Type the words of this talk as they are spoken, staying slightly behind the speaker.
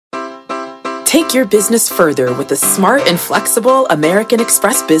Take your business further with the smart and flexible American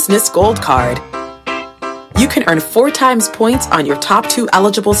Express Business Gold Card. You can earn 4 times points on your top 2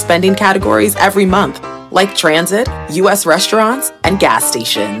 eligible spending categories every month, like transit, U.S. restaurants, and gas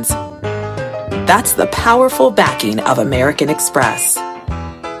stations. That's the powerful backing of American Express.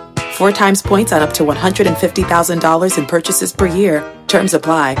 4 times points on up to $150,000 in purchases per year. Terms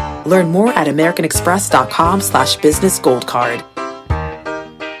apply. Learn more at americanexpress.com/business gold card.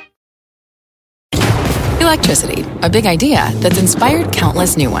 Electricity, a big idea that's inspired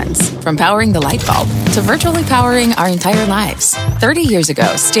countless new ones. From powering the light bulb to virtually powering our entire lives. 30 years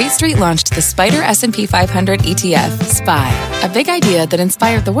ago, State Street launched the Spider S&P 500 ETF, SPY. A big idea that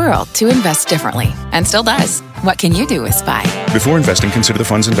inspired the world to invest differently. And still does. What can you do with SPY? Before investing, consider the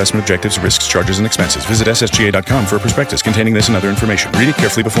fund's investment objectives, risks, charges, and expenses. Visit ssga.com for a prospectus containing this and other information. Read it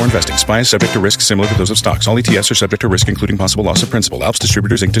carefully before investing. SPY is subject to risks similar to those of stocks. All ETFs are subject to risk, including possible loss of principal. Alps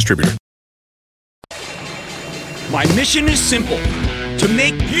Distributors, Inc. Distributor. My mission is simple, to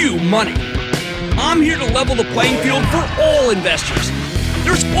make you money. I'm here to level the playing field for all investors.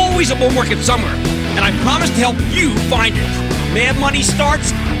 There's always a bull market somewhere, and I promise to help you find it. Mad Money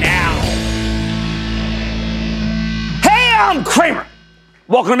starts now. Hey, I'm Cramer.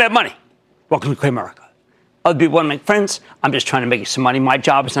 Welcome to Mad Money. Welcome to Cramerica. Other people want to make friends. I'm just trying to make you some money. My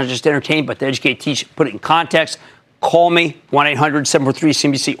job is not just to entertain, but to educate, teach, put it in context. Call me,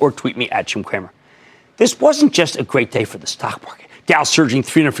 1-800-743-CNBC, or tweet me at Jim Cramer. This wasn't just a great day for the stock market. Dow surging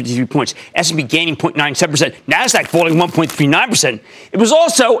 353 points, S&P gaining 0.97%, NASDAQ falling 1.39%. It was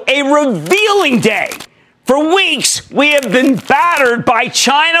also a revealing day. For weeks, we have been battered by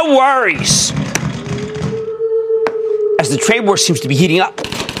China worries, as the trade war seems to be heating up.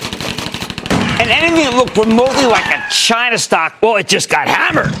 And anything that looked remotely like a China stock, well, it just got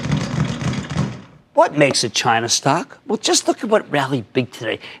hammered. What makes a China stock? Well, just look at what rallied big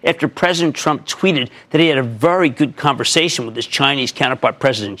today after President Trump tweeted that he had a very good conversation with his Chinese counterpart,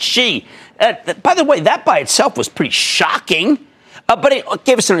 President Xi. By the way, that by itself was pretty shocking, but it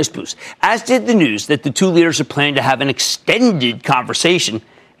gave us a nice boost, as did the news that the two leaders are planning to have an extended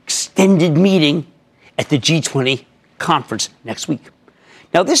meeting at the G20 conference next week.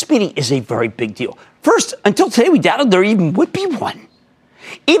 Now, this meeting is a very big deal. First, until today, we doubted there even would be one.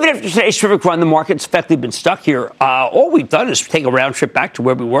 Even after today's terrific run, the market's effectively been stuck here. All we've done is take a round trip back to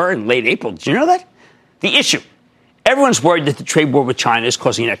where we were in late April. Did you know that? The issue. Everyone's worried that the trade war with China is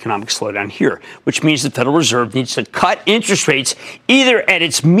causing an economic slowdown here, which means the Federal Reserve needs to cut interest rates either at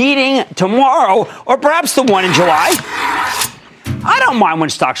its meeting tomorrow or perhaps the one in July. I don't mind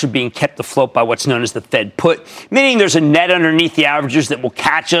when stocks are being kept afloat by what's known as the Fed put, meaning there's a net underneath the averages that will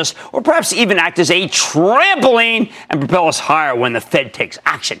catch us or perhaps even act as a trampoline and propel us higher when the Fed takes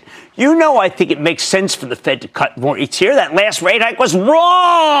action. You know, I think it makes sense for the Fed to cut more each year. That last rate hike was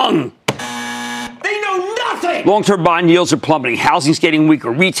wrong. They know nothing. Long-term bond yields are plummeting. Housing's getting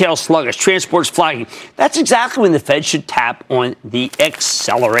weaker. Retail sluggish. Transport's flagging. That's exactly when the Fed should tap on the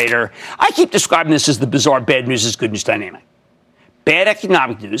accelerator. I keep describing this as the bizarre bad news is good news dynamic. Bad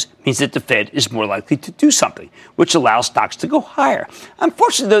economic news means that the Fed is more likely to do something, which allows stocks to go higher.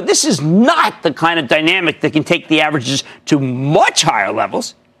 Unfortunately, though, this is not the kind of dynamic that can take the averages to much higher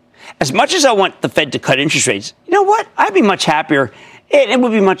levels. As much as I want the Fed to cut interest rates, you know what? I'd be much happier, and it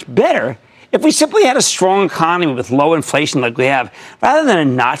would be much better if we simply had a strong economy with low inflation like we have, rather than a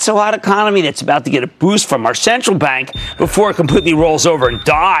not-so-hot economy that's about to get a boost from our central bank before it completely rolls over and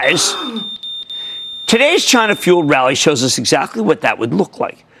dies. Today's China-fueled rally shows us exactly what that would look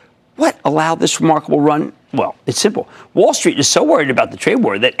like. What allowed this remarkable run? Well, it's simple. Wall Street is so worried about the trade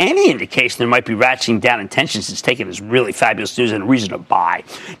war that any indication there might be ratcheting down in tensions is taken as really fabulous news and a reason to buy.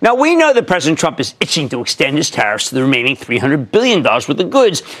 Now, we know that President Trump is itching to extend his tariffs to the remaining $300 billion worth of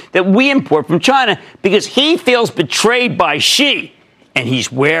goods that we import from China because he feels betrayed by Xi, and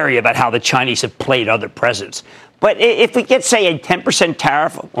he's wary about how the Chinese have played other presidents. But if we get, say, a 10%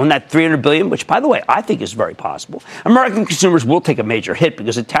 tariff on that $300 billion, which, by the way, I think is very possible, American consumers will take a major hit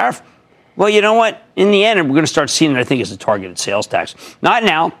because the tariff, well, you know what? In the end, we're going to start seeing it, I think, as a targeted sales tax. Not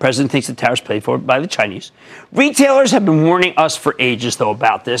now. The president thinks the tariff's paid for by the Chinese. Retailers have been warning us for ages, though,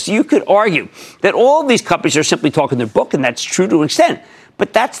 about this. You could argue that all of these companies are simply talking their book, and that's true to an extent.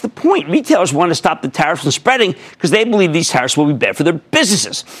 But that's the point. Retailers want to stop the tariffs from spreading because they believe these tariffs will be bad for their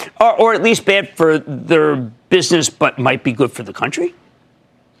businesses, or at least bad for their business, but might be good for the country.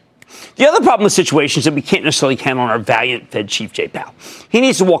 The other problem with the situation is that we can't necessarily count on our valiant Fed chief, Jay Powell. He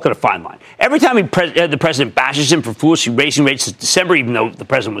needs to walk on a fine line. Every time the president bashes him for foolishly raising rates in December, even though the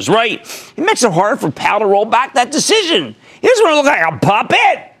president was right, it makes it harder for Powell to roll back that decision. He doesn't want to look like a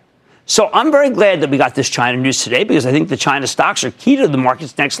puppet. So I'm very glad that we got this China news today because I think the China stocks are key to the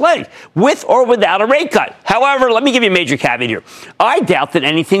market's next leg, with or without a rate cut. However, let me give you a major caveat here. I doubt that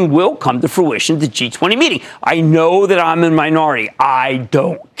anything will come to fruition at the G20 meeting. I know that I'm in minority. I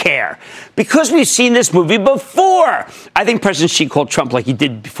don't care. Because we've seen this movie before. I think President Xi called Trump like he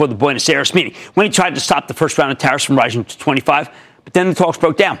did before the Buenos Aires meeting when he tried to stop the first round of tariffs from rising to 25, but then the talks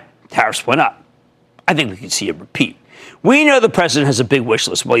broke down. Tariffs went up. I think we could see a repeat. We know the president has a big wish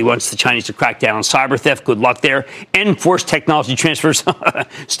list. Well, he wants the Chinese to crack down on cyber theft. Good luck there. Enforce technology transfers.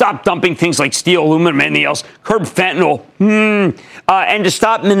 Stop dumping things like steel, aluminum, anything else. Curb fentanyl. And to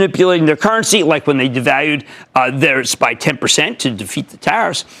stop manipulating their currency, like when they devalued theirs by 10% to defeat the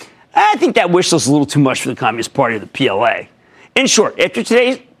tariffs. I think that wish list is a little too much for the Communist Party of the PLA. In short, after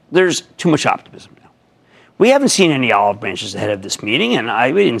today, there's too much optimism. We haven't seen any olive branches ahead of this meeting,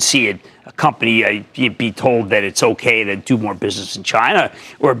 and we didn't see a company be told that it's okay to do more business in China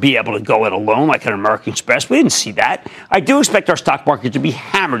or be able to go it alone like an American Express. We didn't see that. I do expect our stock market to be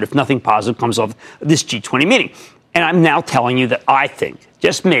hammered if nothing positive comes off this G20 meeting. And I'm now telling you that I think,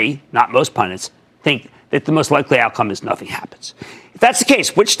 just me, not most pundits, think that the most likely outcome is nothing happens. If that's the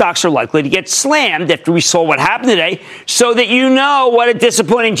case, which stocks are likely to get slammed after we saw what happened today so that you know what a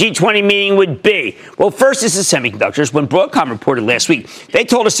disappointing G20 meeting would be? Well, first is the semiconductors. When Broadcom reported last week, they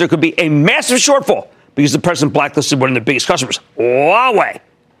told us there could be a massive shortfall because the president blacklisted one of their biggest customers, Huawei.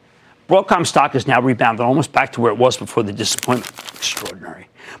 Broadcom stock is now rebounded almost back to where it was before the disappointment. Extraordinary.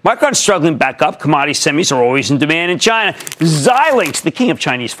 Micron's struggling back up. Commodity semis are always in demand in China. Xilinx, the king of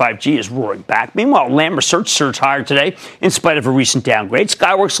Chinese 5G, is roaring back. Meanwhile, Lam Research surged higher today in spite of a recent downgrade.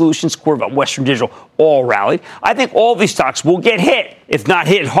 Skyworks Solutions, Qorvo, Western Digital all rallied. I think all these stocks will get hit, if not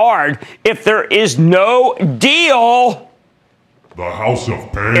hit hard, if there is no deal. The House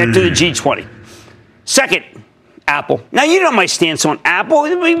of Pain. Into the G20. Second, Apple. Now, you know my stance on Apple.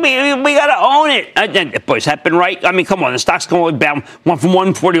 We got to own it. Boys, that been right? I mean, come on. The stock's going down from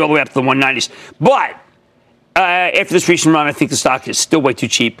 140 all the way up to the 190s. But after this recent run, I think the stock is still way too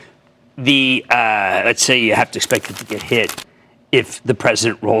cheap. Let's say you have to expect it to get hit if the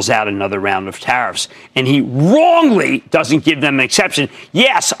president rolls out another round of tariffs and he wrongly doesn't give them an exception.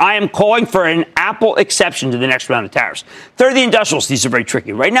 Yes, I am calling for an Apple exception to the next round of tariffs. Third, the industrials. These are very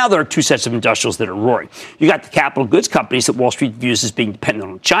tricky. Right now, there are two sets of industrials that are roaring. You got the capital goods companies that Wall Street views as being dependent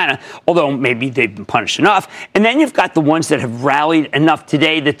on China, although maybe they've been punished enough. And then you've got the ones that have rallied enough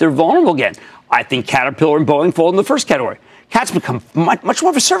today that they're vulnerable again. I think Caterpillar and Boeing fall in the first category. Cat's become much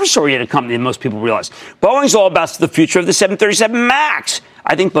more of a service-oriented company than most people realize. Boeing's all about the future of the 737 MAX.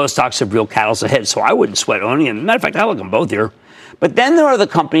 I think both stocks have real catalysts ahead, so I wouldn't sweat owning them. As a matter of fact, I like them both here. But then there are the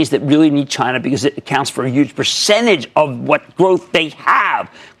companies that really need China because it accounts for a huge percentage of what growth they have.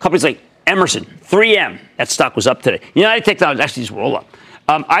 Companies like Emerson, 3M, that stock was up today. United Technologies, actually, just roll up.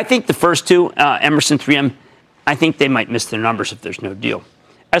 I think the first two, Emerson, 3M, I think they might miss their numbers if there's no deal.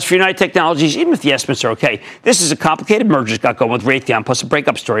 As for United Technologies, even if the estimates are okay, this is a complicated merger that's got going with Raytheon, plus a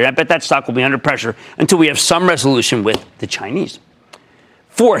breakup story. I bet that stock will be under pressure until we have some resolution with the Chinese.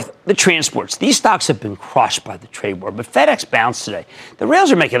 Fourth, the transports. These stocks have been crushed by the trade war, but FedEx bounced today. The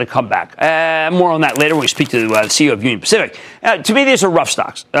rails are making a comeback. More on that later when we speak to the CEO of Union Pacific. To me, these are rough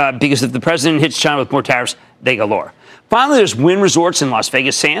stocks because if the president hits China with more tariffs, they go lower. Finally, there's Wynn Resorts and Las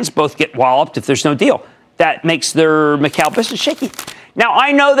Vegas Sands. Both get walloped if there's no deal. That makes their Macau business shaky. Now,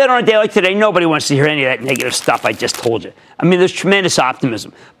 I know that on a day like today, nobody wants to hear any of that negative stuff I just told you. I mean, there's tremendous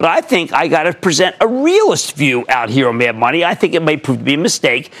optimism. But I think I got to present a realist view out here on Mad Money. I think it may prove to be a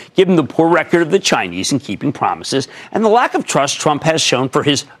mistake, given the poor record of the Chinese in keeping promises and the lack of trust Trump has shown for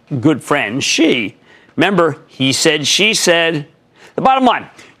his good friend, Xi. Remember, he said, she said. The bottom line,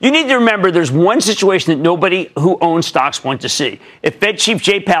 you need to remember there's one situation that nobody who owns stocks want to see. If Fed Chief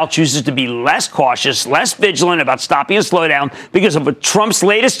Jay Powell chooses to be less cautious, less vigilant about stopping a slowdown because of Trump's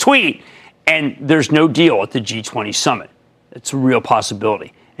latest tweet, and there's no deal at the G20 summit. It's a real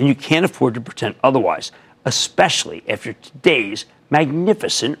possibility. And you can't afford to pretend otherwise, especially after today's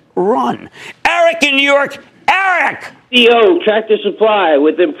magnificent run. Eric in New York. Eric! CEO, Tractor Supply,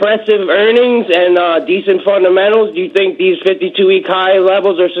 with impressive earnings and decent fundamentals, do you think these 52-week high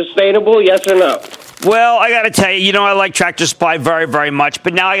levels are sustainable, yes or no? Well, I got to tell you, I like Tractor Supply very, very much,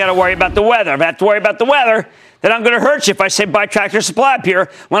 but now I got to worry about the weather. If I have to worry about the weather, then I'm going to hurt you if I say buy Tractor Supply up here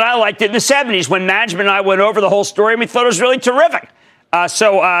when I liked it in the 70s when management and I went over the whole story and we thought it was really terrific.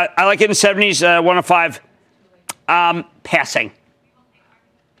 So I like it in the 70s, 105, passing.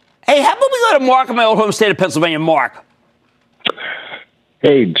 Hey, how about we go to Mark in my old home state of Pennsylvania? Mark.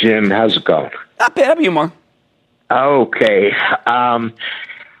 Hey, Jim. How's it going? Not bad. How about you, Mark? Okay.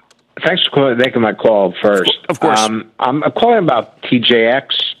 Thanks for making my call first. Of course. I'm calling about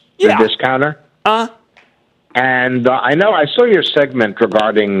TJX. the discounter. And I know I saw your segment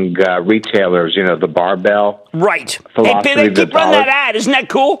regarding retailers, the barbell. Right. Philosophy, hey, Ben, keep running that ad. Isn't that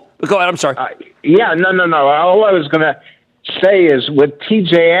cool? Go ahead. I'm sorry. No. All I was going to say is with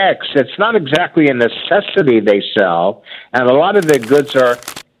TJX, it's not exactly a necessity they sell, and a lot of their goods are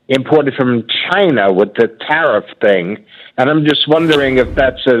imported from China with the tariff thing. And I'm just wondering if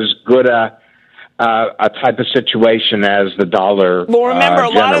that's as good a type of situation as the dollar. Well, remember, a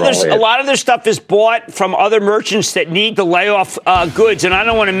lot of their stuff is bought from other merchants that need to lay off goods. And I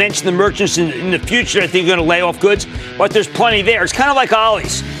don't want to mention the merchants in the future I think are going to lay off goods, but there's plenty there. It's kind of like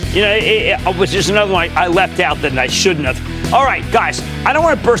Ollie's, which is another one I left out that I shouldn't have. All right, guys, I don't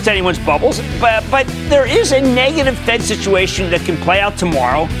want to burst anyone's bubbles, but there is a negative Fed situation that can play out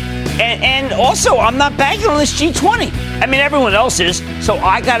tomorrow. And also, I'm not banking on this G20. I mean, everyone else is, so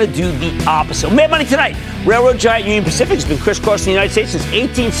I got to do the opposite. Mad Money tonight. Railroad giant Union Pacific has been crisscrossing the United States since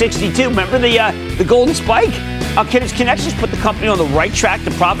 1862. Remember the golden spike? Can its connections put the company on the right track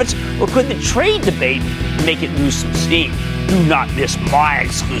to profits, or could the trade debate make it lose some steam? Do not miss my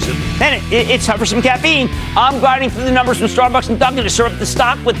exclusive. And it's time for some caffeine. I'm grinding through the numbers from Starbucks and Dunkin' to serve up the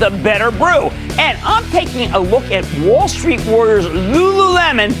stock with the better brew. And I'm taking a look at Wall Street Warriors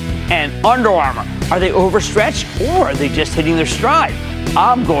Lululemon and Under Armour. Are they overstretched, or are they just hitting their stride?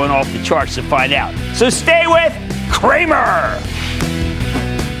 I'm going off the charts to find out. So stay with Cramer.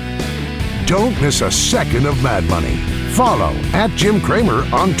 Don't miss a second of Mad Money. Follow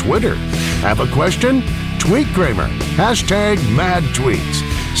 @JimCramer on Twitter. Have a question? Tweet Cramer. #MadTweets.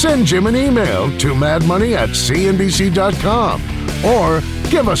 Send Jim an email to madmoney@cnbc.com or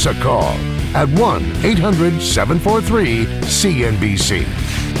give us a call at 1-800-743-CNBC.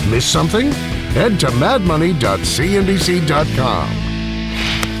 Miss something? Head to madmoney.cnbc.com.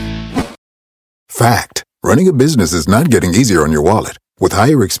 Fact. Running a business is not getting easier on your wallet. With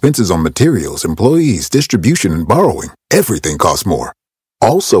higher expenses on materials, employees, distribution, and borrowing, everything costs more.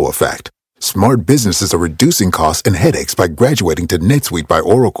 Also a fact. Smart businesses are reducing costs and headaches by graduating to NetSuite by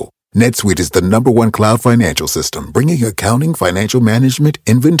Oracle. NetSuite is the #1 cloud financial system, bringing accounting, financial management,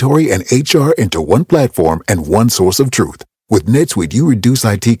 inventory, and HR into one platform and one source of truth. With NetSuite, you reduce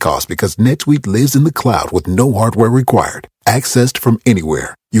IT costs because NetSuite lives in the cloud with no hardware required, accessed from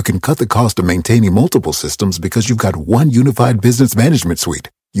anywhere. You can cut the cost of maintaining multiple systems because you've got one unified business management suite.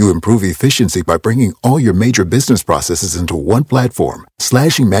 You improve efficiency by bringing all your major business processes into one platform,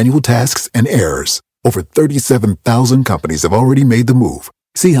 slashing manual tasks and errors. Over 37,000 companies have already made the move.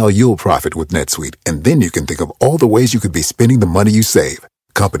 See how you'll profit with NetSuite, and then you can think of all the ways you could be spending the money you save.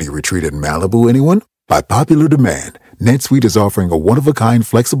 Company retreat in Malibu, anyone? By popular demand, NetSuite is offering a one-of-a-kind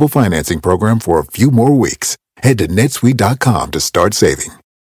flexible financing program for a few more weeks. Head to netsuite.com to start saving.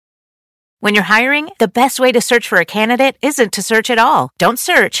 When you're hiring, the best way to search for a candidate isn't to search at all. Don't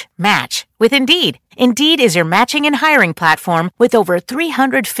search, match with Indeed. Indeed is your matching and hiring platform with over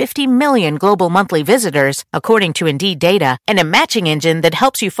 350 million global monthly visitors, according to Indeed data, and a matching engine that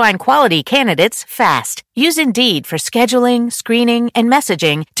helps you find quality candidates fast. Use Indeed for scheduling, screening, and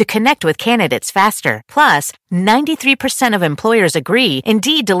messaging to connect with candidates faster. Plus, 93% of employers agree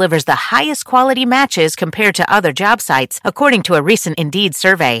Indeed delivers the highest quality matches compared to other job sites, according to a recent Indeed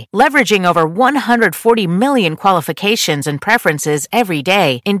survey. Leveraging over 140 million qualifications and preferences every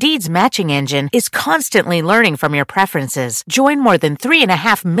day, Indeed's matching engine is constantly learning from your preferences. Join more than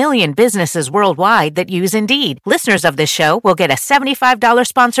 3.5 million businesses worldwide that use Indeed. Listeners of this show will get a $75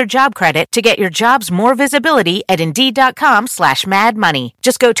 sponsored job credit to get your jobs more visibility at Indeed.com/madmoney.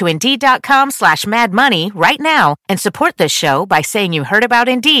 Just go to Indeed.com/madmoney right now and support this show by saying you heard about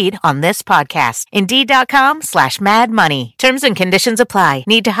Indeed on this podcast. Indeed.com/madmoney. Terms and conditions apply.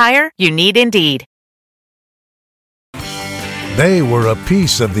 Need to hire? You need Indeed. They were a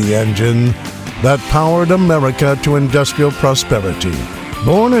piece of the engine that powered America to industrial prosperity.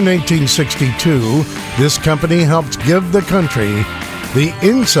 Born in 1862, this company helped give the country the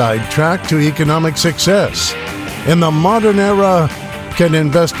inside track to economic success. In the modern era, can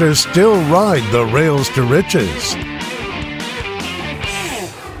investors still ride the rails to riches?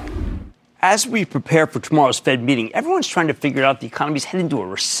 As we prepare for tomorrow's Fed meeting, everyone's trying to figure out the economy's heading into a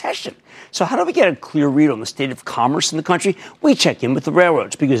recession. So how do we get a clear read on the state of commerce in the country? We check in with the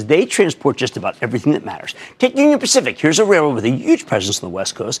railroads because they transport just about everything that matters. Take Union Pacific. Here's a railroad with a huge presence on the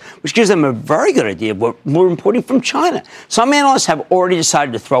West Coast, which gives them a very good idea of what we're importing from China. Some analysts have already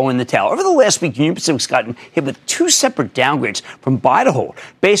decided to throw in the towel. Over the last week, Union Pacific's gotten hit with 2 separate downgrades from buy to hold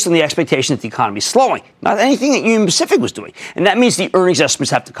based on the expectation that the economy is slowing, not anything that Union Pacific was doing. And that means the earnings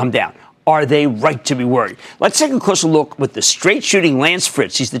estimates have to come down. are they right to be worried? Let's take a closer look with the straight-shooting Lance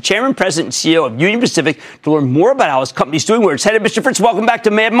Fritz. He's the chairman, president, and CEO of Union Pacific to learn more about how his company's doing, where it's headed. Mr. Fritz, welcome back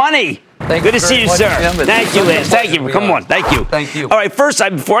to Mad Money. Good to see you, sir. Thank you, Lance. Thank you. Come on. Thank you. Thank you. All right, first,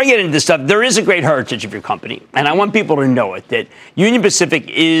 before I get into this stuff, there is a great heritage of your company, and I want people to know it, that Union Pacific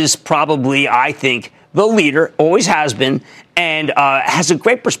is probably, I think, the leader, always has been, and has a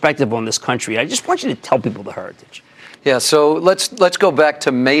great perspective on this country. I just want you to tell people the heritage. Yeah, so let's go back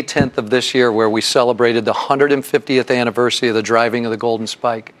to May 10th of this year, where we celebrated the 150th anniversary of the driving of the Golden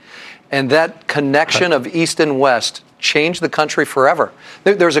Spike. And that connection of East and West changed the country forever.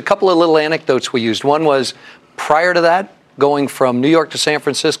 There's a couple of little anecdotes we used. One was, prior to that, going from New York to San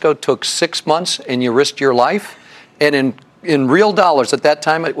Francisco took 6 months, and you risked your life. And in real dollars at that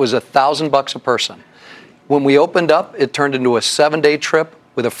time, it was $1,000 a person. When we opened up, it turned into a 7-day trip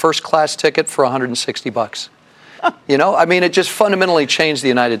with a first-class ticket for $160. You know, I mean, it just fundamentally changed the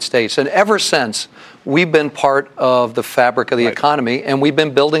United States. And ever since, we've been part of the fabric of the economy, and we've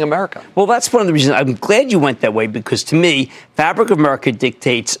been building America. Well, that's one of the reasons I'm glad you went that way, because to me, fabric of America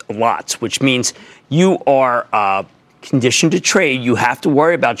dictates lots, which means you are conditioned to trade. You have to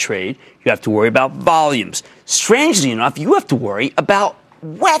worry about trade. You have to worry about volumes. Strangely enough, you have to worry about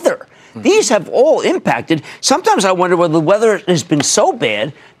weather. These have all impacted. Sometimes I wonder whether the weather has been so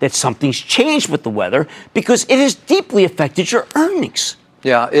bad that something's changed with the weather, because it has deeply affected your earnings.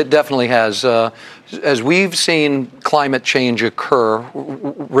 Yeah, it definitely has. As we've seen climate change occur,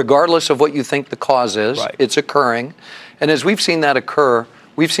 regardless of what you think the cause is, it's occurring. And as we've seen that occur,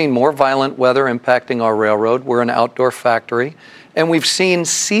 we've seen more violent weather impacting our railroad. We're an outdoor factory. And we've seen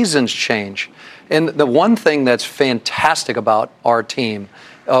seasons change. And the one thing that's fantastic about our team,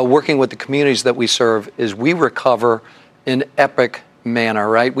 working with the communities that we serve, is we recover in epic manner,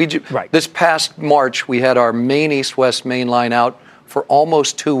 right? This past March, we had our main east-west main line out for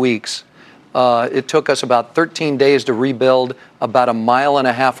almost 2 weeks. It took us about 13 days to rebuild about 1.5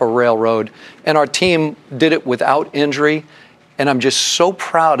 miles of railroad, and our team did it without injury. And I'm just so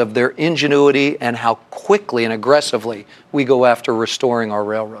proud of their ingenuity and how quickly and aggressively we go after restoring our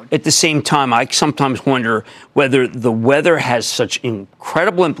railroad. At the same time, I sometimes wonder whether the weather has such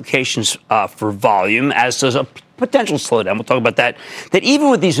incredible implications for volume, as does a potential slowdown. We'll talk about that. That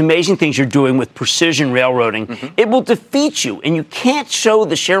even with these amazing things you're doing with precision railroading, it will defeat you, and you can't show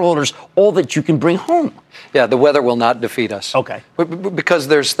the shareholders all that you can bring home. Yeah, the weather will not defeat us. Okay. Because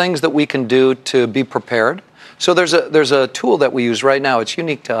there's things that we can do to be prepared. So there's a tool that we use right now. It's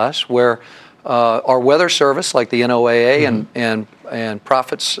unique to us, where our weather service, like the NOAA and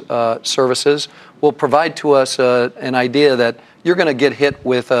Profits services, will provide to us an idea that you're going to get hit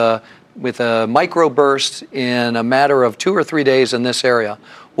with a microburst in a matter of 2 or 3 days in this area.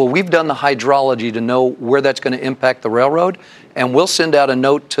 Well, we've done the hydrology to know where that's going to impact the railroad, and we'll send out a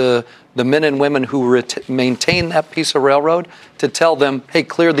note to the men and women who maintain that piece of railroad to tell them, hey,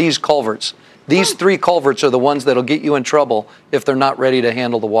 clear these culverts. These 3 culverts are the ones that'll get you in trouble if they're not ready to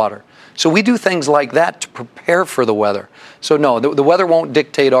handle the water. So we do things like that to prepare for the weather. So no, the weather won't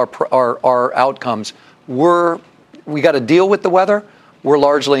dictate our outcomes. We got to deal with the weather. We're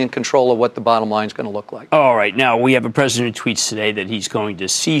largely in control of what the bottom line is going to look like. All right. Now, we have a president who tweets today that he's going to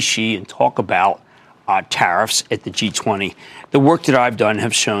see Xi and talk about tariffs at the G20. The work that I've done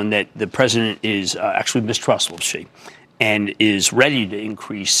have shown that the president is actually mistrustful of Xi and is ready to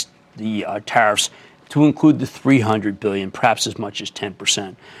increase the tariffs to include the $300 billion, perhaps as much as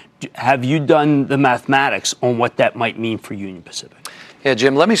 10%. Have you done the mathematics on what that might mean for Union Pacific? Yeah,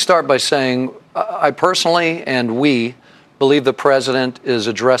 Jim, let me start by saying I personally and we believe the president is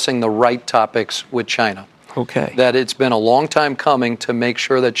addressing the right topics with China. Okay. That it's been a long time coming to make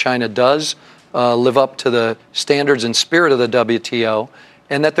sure that China does live up to the standards and spirit of the WTO,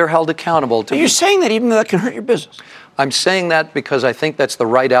 and that they're held accountable to. You're saying that even though that can hurt your business? I'm saying that because I think that's the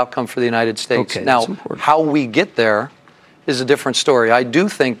right outcome for the United States. Okay, now, how we get there is a different story. I do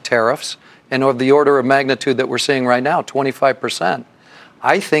think tariffs, and of the order of magnitude that we're seeing right now, 25%,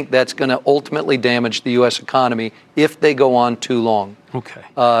 I think that's going to ultimately damage the U.S. economy if they go on too long. Okay.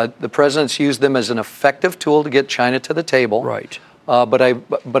 The president's used them as an effective tool to get China to the table. Right. But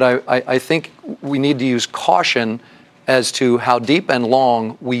I think we need to use caution as to how deep and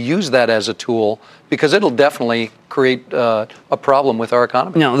long we use that as a tool, because it'll definitely create a problem with our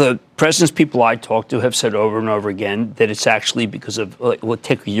economy. Now, the president's people I talk to have said over and over again that it's actually because of,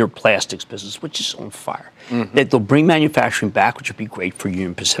 take your plastics business, which is on fire, that they'll bring manufacturing back, which would be great for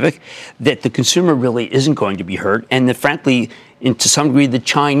Union Pacific, that the consumer really isn't going to be hurt, and that, frankly, to some degree, the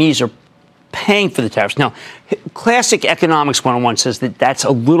Chinese are paying for the tariffs. Now, classic economics 101 says that that's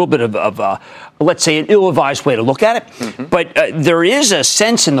a little bit of let's say, an ill-advised way to look at it. Mm-hmm. But there is a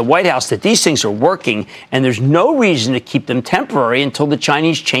sense in the White House that these things are working, and there's no reason to keep them temporary until the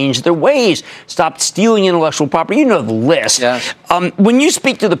Chinese change their ways, stop stealing intellectual property. You know the list. Yes. When you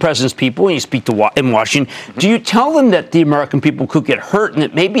speak to the president's people, and you speak to in Washington, do you tell them that the American people could get hurt and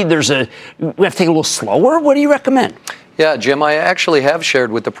that maybe we have to take it a little slower? What do you recommend? Yeah, Jim, I actually have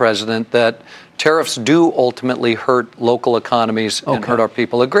shared with the president that tariffs do ultimately hurt local economies and hurt our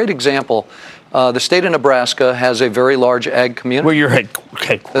people. A great example, the state of Nebraska has a very large ag community. Where you're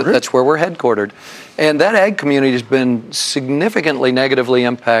headquartered? That's where we're headquartered. And that ag community has been significantly negatively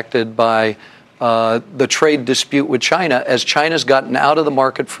impacted by the trade dispute with China as China's gotten out of the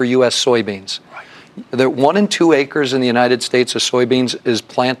market for U.S. soybeans. Right. 1 in 2 acres in the United States of soybeans is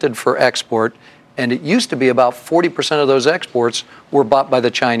planted for export. And it used to be about 40% of those exports were bought by the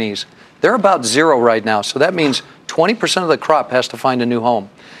Chinese. They're about 0 right now. So that means 20% of the crop has to find a new home.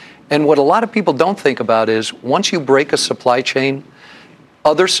 And what a lot of people don't think about is once you break a supply chain,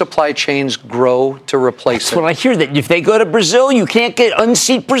 other supply chains grow to replace it. That's what I hear, that if they go to Brazil, you can't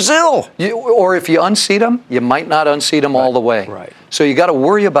unseat Brazil. Or if you unseat them, you might not unseat them all the way. Right. So you got to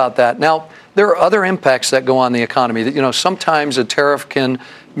worry about that. Now, there are other impacts that go on the economy. Sometimes a tariff can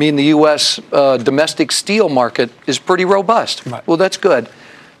mean the U.S. Domestic steel market is pretty robust. Right. Well, that's good.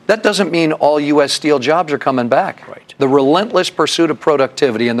 That doesn't mean all U.S. steel jobs are coming back. Right. The relentless pursuit of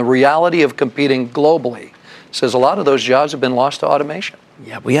productivity and the reality of competing globally says a lot of those jobs have been lost to automation.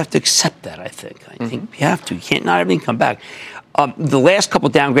 Yeah, we have to accept that, I think. I think we have to. You can't not everything come back. The last couple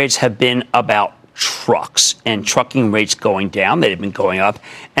of downgrades have been about trucks and trucking rates going down. They've been going up,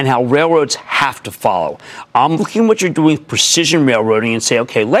 and how railroads have to follow. I'm looking at what you're doing with precision railroading and say,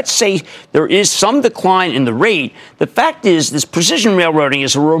 okay, let's say there is some decline in the rate. The fact is this precision railroading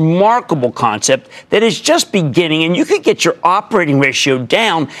is a remarkable concept that is just beginning, and you could get your operating ratio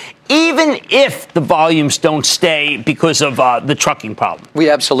down even if the volumes don't stay because of the trucking problem. We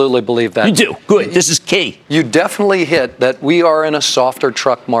absolutely believe that. You do. Good. This is key. You definitely hit that we are in a softer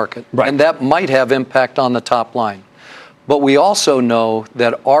truck market, right, and that might have impact on the top line. But we also know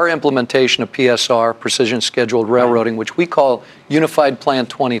that our implementation of PSR, Precision Scheduled Railroading, which we call Unified Plan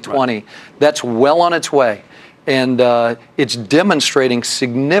 2020, right, that's well on its way. And it's demonstrating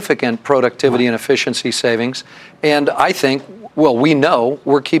significant productivity and efficiency savings. And I think, well, we know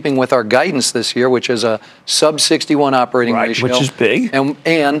we're keeping with our guidance this year, which is a sub-61 operating ratio. Which is big.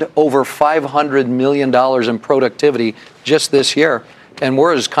 And over $500 million in productivity just this year. And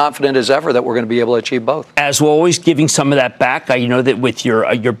we're as confident as ever that we're going to be able to achieve both. As always, giving some of that back. You know that with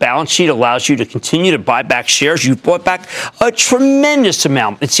your balance sheet allows you to continue to buy back shares. You've bought back a tremendous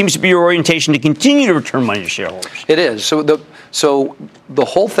amount. It seems to be your orientation to continue to return money to shareholders. It is. So the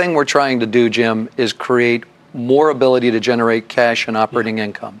whole thing we're trying to do, Jim, is create more ability to generate cash and operating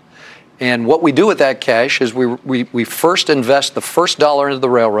income. And what we do with that cash is we first invest the first dollar into the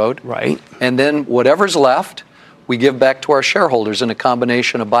railroad. Right. And then whatever's left, we give back to our shareholders in a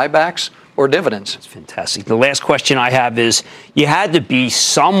combination of buybacks or dividends. That's fantastic. The last question I have is, you had to be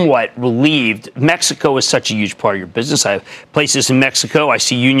somewhat relieved. Mexico is such a huge part of your business. I have places in Mexico. I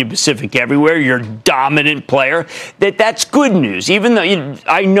see Union Pacific everywhere. You're a dominant player. That's good news, even though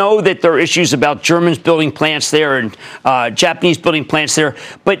I know that there are issues about Germans building plants there and Japanese building plants there.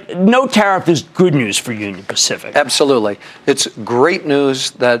 But no tariff is good news for Union Pacific. Absolutely. It's great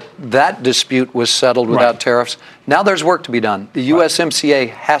news that dispute was settled without tariffs. Now there's work to be done. The USMCA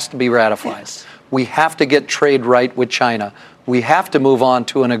has to be ratified. Yes. We have to get trade right with China. We have to move on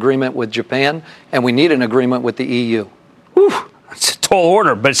to an agreement with Japan, and we need an agreement with the EU. Whew. That's a tall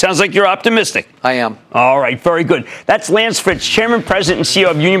order, but it sounds like you're optimistic. I am. All right, very good. That's Lance Fritz, Chairman, President, and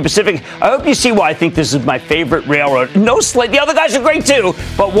CEO of Union Pacific. I hope you see why I think this is my favorite railroad. No slate. The other guys are great too,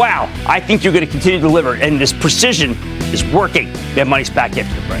 but wow, I think you're going to continue to deliver, and this precision is working. Get Money's back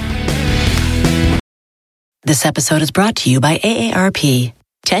after the break. This episode is brought to you by AARP.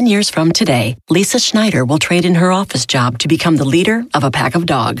 10 years from today, Lisa Schneider will trade in her office job to become the leader of a pack of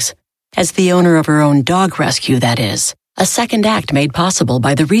dogs. As the owner of her own dog rescue, that is. A second act made possible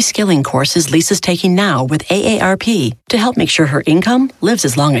by the reskilling courses Lisa's taking now with AARP to help make sure her income lives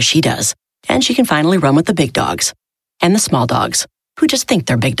as long as she does. And she can finally run with the big dogs. And the small dogs, who just think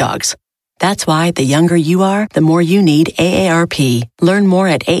they're big dogs. That's why the younger you are, the more you need AARP. Learn more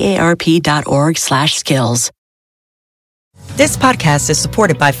at aarp.org/skills. This podcast is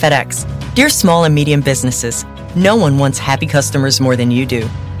supported by FedEx. Dear small and medium businesses, no one wants happy customers more than you do.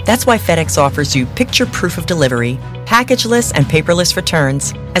 That's why FedEx offers you picture proof of delivery, packageless and paperless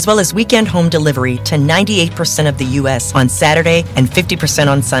returns, as well as weekend home delivery to 98% of the U.S. on Saturday and 50%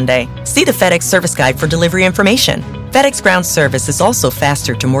 on Sunday. See the FedEx service guide for delivery information. FedEx Ground service is also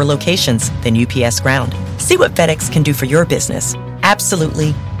faster to more locations than UPS Ground. See what FedEx can do for your business.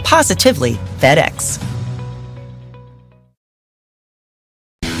 Absolutely, positively FedEx.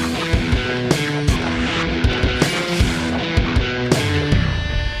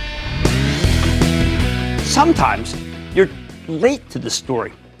 Sometimes you're late to the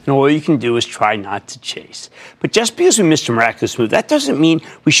story, and all you can do is try not to chase. But just because we missed a miraculous move, that doesn't mean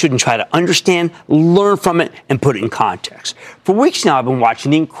we shouldn't try to understand, learn from it, and put it in context. For weeks now, I've been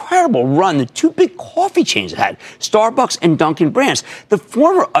watching the incredible run the two big coffee chains have had, Starbucks and Dunkin' Brands. The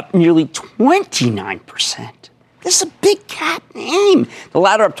former up nearly 29%. This is a big cap name. The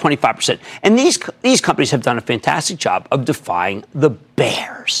latter up 25%. And these companies have done a fantastic job of defying the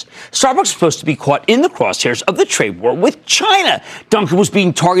bears. Starbucks is supposed to be caught in the crosshairs of the trade war with China. Dunkin' was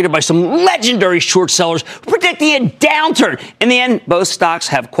being targeted by some legendary short sellers predicting a downturn. In the end, both stocks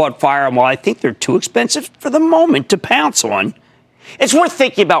have caught fire, and while I think they're too expensive for the moment to pounce on, it's worth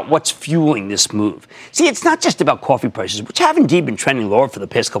thinking about what's fueling this move. See, it's not just about coffee prices, which have indeed been trending lower for the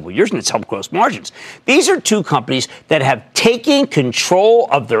past couple of years, and it's helped gross margins. These are two companies that have taken control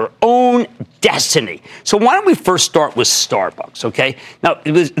of their own destiny. So why don't we first start with Starbucks, okay? Now,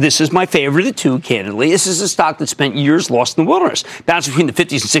 this is my favorite of the two, candidly. This is a stock that spent years lost in the wilderness, bounced between the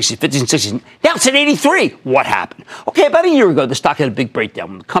 50s and 60s. Now it's at 83. What happened? Okay, about a year ago, the stock had a big breakdown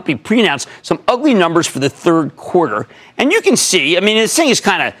when the company pre-announced some ugly numbers for the third quarter. And you can see, I mean, this thing is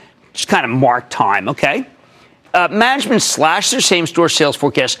kind of marked time, okay? Management slashed their same-store sales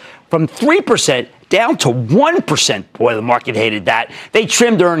forecast from 3% down to 1%. Boy, the market hated that. They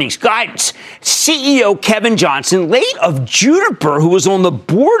trimmed earnings guidance. CEO Kevin Johnson, late of Juniper, who was on the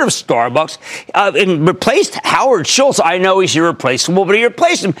board of Starbucks, and replaced Howard Schultz. I know he's irreplaceable, but he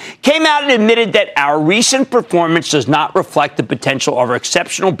replaced him. Came out and admitted that our recent performance does not reflect the potential of our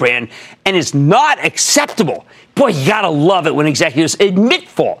exceptional brand and is not acceptable. Boy, you gotta love it when executives admit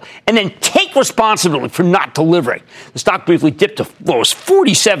fault and then take responsibility for not delivering. The stock briefly dipped to lowest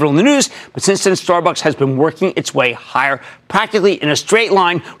 47 on the news, but since then, Starbucks has been working its way higher, practically in a straight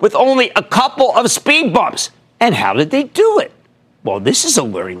line with only a couple of speed bumps. And how did they do it? Well, this is a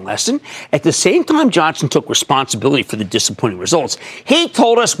learning lesson. At the same time Johnson took responsibility for the disappointing results, he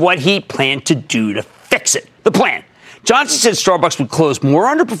told us what he planned to do to fix it. The plan. Johnson said Starbucks would close more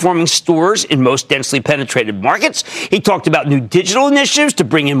underperforming stores in most densely penetrated markets. He talked about new digital initiatives to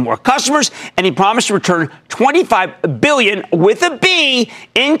bring in more customers, and he promised to return $25 billion with a B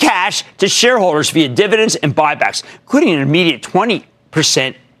in cash to shareholders via dividends and buybacks, including an immediate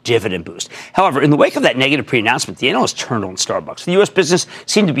 20% dividend boost. However, in the wake of that negative pre-announcement, the analysts turned on Starbucks. The U.S. business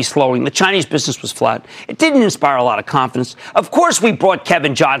seemed to be slowing. The Chinese business was flat. It didn't inspire a lot of confidence. Of course, we brought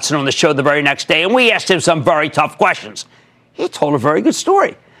Kevin Johnson on the show the very next day, and we asked him some very tough questions. He told a very good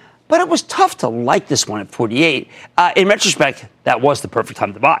story. But it was tough to like this one at 48. In retrospect, that was the perfect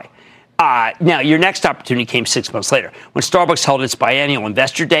time to buy. Now, your next opportunity came 6 months later, when Starbucks held its biennial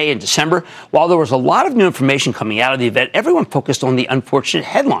investor day in December. While there was a lot of new information coming out of the event, everyone focused on the unfortunate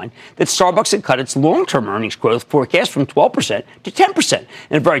headline that Starbucks had cut its long-term earnings growth forecast from 12% to 10%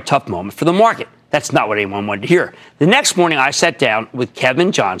 in a very tough moment for the market. That's not what anyone wanted to hear. The next morning, I sat down with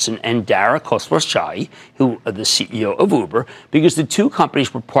Kevin Johnson and Dara Khosrowshahi, who are the CEO of Uber, because the two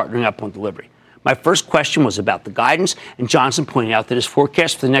companies were partnering up on delivery. My first question was about the guidance, and Johnson pointed out that his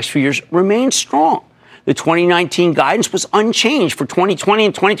forecast for the next few years remains strong. The 2019 guidance was unchanged for 2020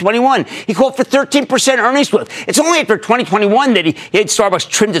 and 2021. He called for 13% earnings growth. It's only after 2021 that Starbucks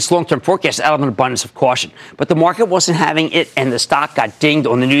trimmed its long-term forecast out of an abundance of caution. But the market wasn't having it, and the stock got dinged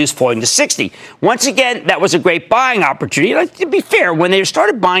on the news, falling to 60. Once again, that was a great buying opportunity. And to be fair, when they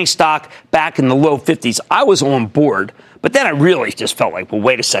started buying stock back in the low 50s, I was on board. But then I really just felt like, well,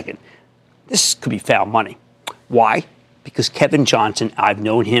 wait a second. This could be foul money. Why? Because Kevin Johnson, I've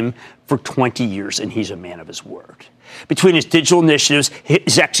known him for 20 years, and he's a man of his word. Between his digital initiatives,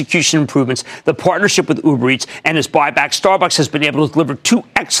 his execution improvements, the partnership with Uber Eats, and his buyback, Starbucks has been able to deliver 2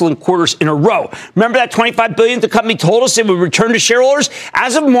 excellent quarters in a row. Remember that $25 billion the company told us it would return to shareholders?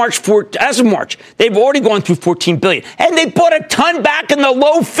 As of March, they've already gone through $14 billion, and they bought a ton back in the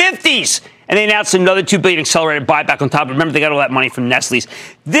low 50s. And they announced another $2 billion accelerated buyback on top. Remember, they got all that money from Nestle's.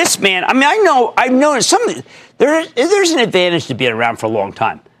 This man, I mean, I've known something. There's an advantage to being around for a long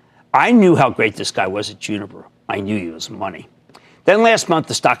time. I knew how great this guy was at Juniper. I knew he was money. Then last month,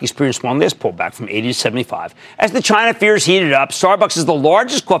 the stock experienced one last pullback from 80 to 75. As the China fears heated up, Starbucks is the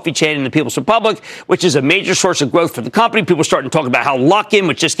largest coffee chain in the People's Republic, which is a major source of growth for the company. People are starting to talk about how Luckin,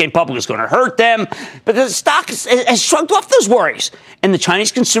 which just came public, is going to hurt them. But the stock has shrugged off those worries. And the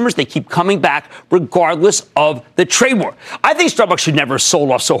Chinese consumers, they keep coming back regardless of the trade war. I think Starbucks should never have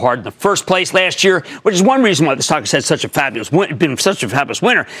sold off so hard in the first place last year, which is one reason why the stock has had such a fabulous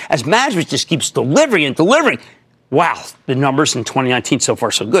winter, as management just keeps delivering and delivering. Wow, the numbers in 2019 so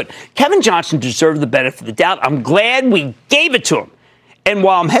far so good. Kevin Johnson deserved the benefit of the doubt. I'm glad we gave it to him. And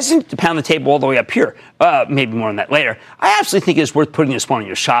while I'm hesitant to pound the table all the way up here, maybe more on that later, I absolutely think it's worth putting this one on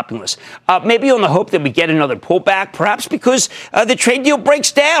your shopping list. Maybe on the hope that we get another pullback, perhaps because the trade deal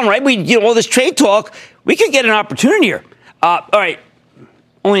breaks down, right? All this trade talk, we could get an opportunity here. All right,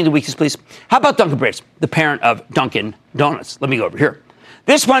 only in the weakest, please. How about Dunkin' Brands, the parent of Dunkin' Donuts? Let me go over here.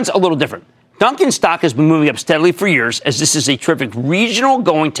 This one's a little different. Dunkin' stock has been moving up steadily for years, as this is a terrific regional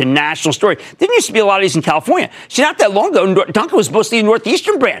going to national story. There used to be a lot of these in California. See, not that long ago, Dunkin' was mostly a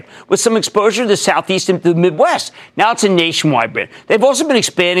Northeastern brand with some exposure to the Southeast and the Midwest. Now it's a nationwide brand. They've also been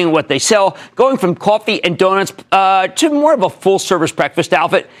expanding what they sell, going from coffee and donuts to more of a full-service breakfast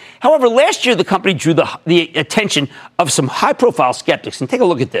outfit. However, last year, the company drew the attention of some high-profile skeptics. And take a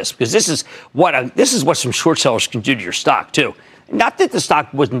look at this, because this is what some short sellers can do to your stock, too. Not that the stock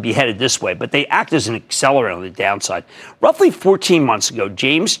wouldn't be headed this way, but they act as an accelerator on the downside. Roughly 14 months ago,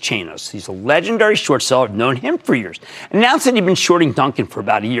 James Chanos, he's a legendary short seller, I've known him for years, announced that he'd been shorting Dunkin' for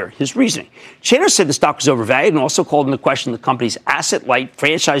about a year. His reasoning: Chanos said the stock was overvalued and also called into question the company's asset-light,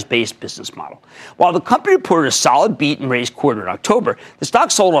 franchise-based business model. While the company reported a solid beat and raised quarter in October, the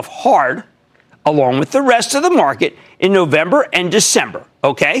stock sold off hard, along with the rest of the market, in November and December,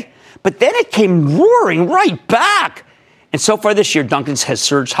 okay? But then it came roaring right back. And so far this year, Dunkin's has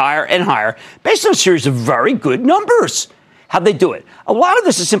surged higher and higher based on a series of very good numbers. How'd they do it? A lot of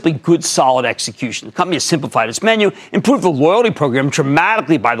this is simply good, solid execution. The company has simplified its menu, improved the loyalty program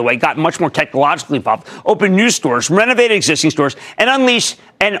dramatically, by the way, got much more technologically involved, opened new stores, renovated existing stores, and unleashed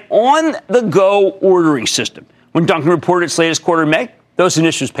an on-the-go ordering system. When Dunkin' reported its latest quarter in May, those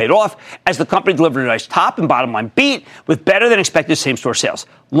initiatives paid off as the company delivered a nice top and bottom line beat with better than expected same-store sales.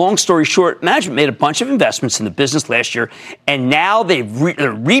 Long story short, management made a bunch of investments in the business last year, and now they're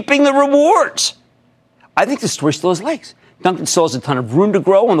reaping the rewards. I think the story still has legs. Dunkin' still has a ton of room to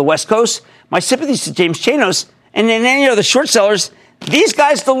grow on the West Coast. My sympathies to James Chanos and then any other short sellers. These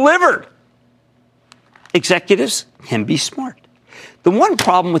guys delivered. Executives can be smart. The one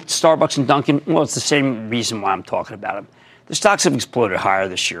problem with Starbucks and Dunkin', well, it's the same reason why I'm talking about them. The stocks have exploded higher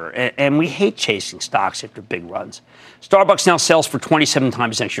this year, and we hate chasing stocks after big runs. Starbucks now sells for 27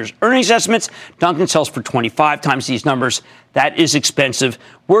 times next year's earnings estimates. Dunkin' sells for 25 times these numbers. That is expensive.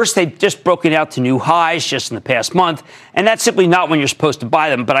 Worse, they've just broken out to new highs just in the past month, and that's simply not when you're supposed to buy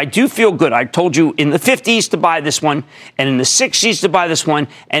them. But I do feel good. I told you in the 50s to buy this one, and in the 60s to buy this one,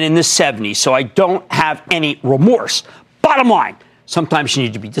 and in the 70s, so I don't have any remorse. Bottom line. Sometimes you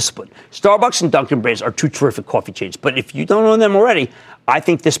need to be disciplined. Starbucks and Dunkin' Brands are two terrific coffee chains, but if you don't own them already, I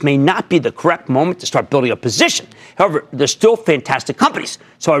think this may not be the correct moment to start building a position. However, they're still fantastic companies,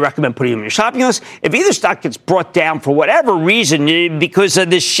 so I recommend putting them in your shopping list. If either stock gets brought down for whatever reason, because the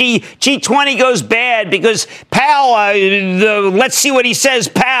G20 goes bad, because Powell, let's see what he says,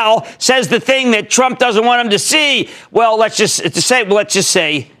 Powell says the thing that Trump doesn't want him to see, well, let's just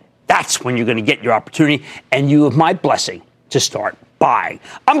say that's when you're going to get your opportunity, and you have my blessing to start buying.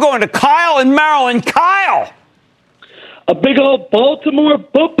 I'm going to Kyle in Maryland. Kyle! A big old Baltimore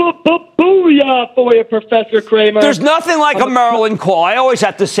booyah for you, Professor Kramer. There's nothing like a Maryland call. I always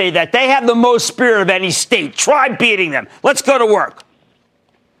have to say that. They have the most spirit of any state. Try beating them. Let's go to work.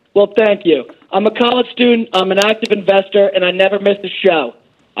 Well, thank you. I'm a college student, I'm an active investor, and I never miss a show.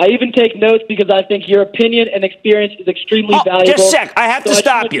 I even take notes because I think your opinion and experience is extremely valuable. Just a sec. I have to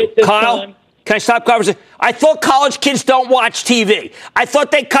stop you. Kyle? Can I stop conversation? I thought college kids don't watch TV. I thought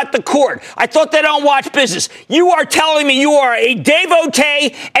they cut the cord. I thought they don't watch business. You are telling me you are a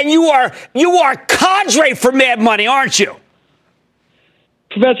devotee and you are cadre for Mad Money, aren't you?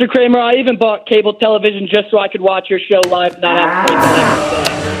 Professor Kramer, I even bought cable television just so I could watch your show live and not have to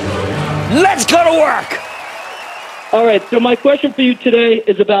wait. Let's go to work. All right, so my question for you today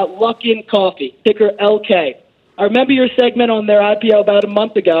is about Luckin Coffee, ticker LK. I remember your segment on their IPO about a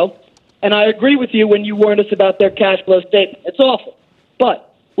month ago. And I agree with you when you warned us about their cash flow statement. It's awful.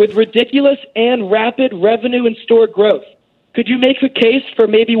 But with ridiculous and rapid revenue and store growth, could you make a case for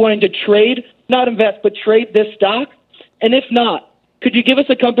maybe wanting to trade, not invest, but trade this stock? And if not, could you give us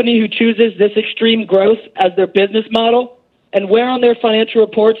a company who chooses this extreme growth as their business model? And where on their financial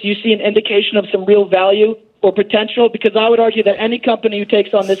reports you see an indication of some real value or potential? Because I would argue that any company who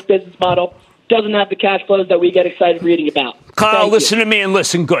takes on this business model doesn't have the cash flows that we get excited reading about. Kyle, listen to me and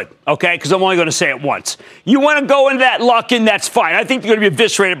listen good, okay? Because I'm only going to say it once. You want to go into that lock-in, that's fine. I think you're going to be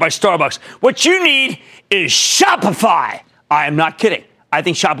eviscerated by Starbucks. What you need is Shopify. I am not kidding. I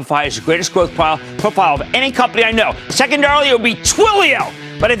think Shopify is the greatest growth profile of any company I know. Secondarily, it would be Twilio.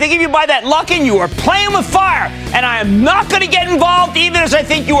 But I think if you buy that lock-in, you are playing with fire. And I am not going to get involved, even as I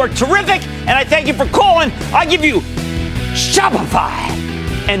think you are terrific. And I thank you for calling. I give you Shopify.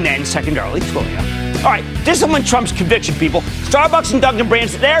 And then, secondarily, Twilio. All right, discipline trumps conviction, people. Starbucks and Dunkin'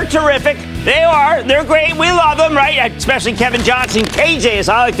 Brands, they're terrific. They are. They're great. We love them, right? Especially Kevin Johnson, KJ, as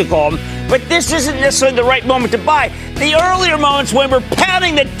I like to call him. But this isn't necessarily the right moment to buy. The earlier moments when we're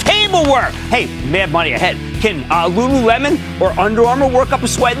pounding the table were. Hey, we may have money ahead. Can Lululemon or Under Armour work up a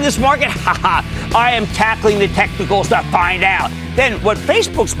sweat in this market? Haha. I am tackling the technicals to find out. Then what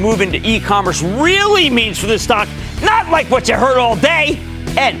Facebook's move into e-commerce really means for the stock, not like what you heard all day.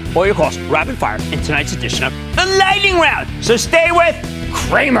 And all your calls, rapid fire, in tonight's edition of the Lightning Round. So stay with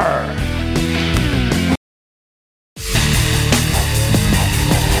Kramer.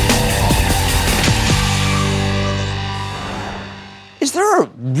 Is there a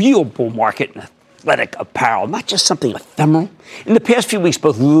real bull market in athletic apparel, not just something ephemeral? In the past few weeks,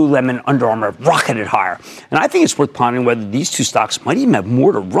 both Lululemon and Under Armour have rocketed higher. And I think it's worth pondering whether these two stocks might even have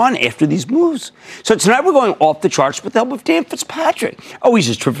more to run after these moves. So tonight we're going off the charts with the help of Dan Fitzpatrick. Oh, he's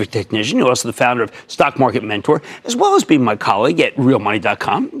a terrific technician. He's also the founder of Stock Market Mentor, as well as being my colleague at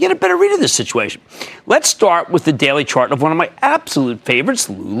realmoney.com. Get a better read of this situation. Let's start with the daily chart of one of my absolute favorites,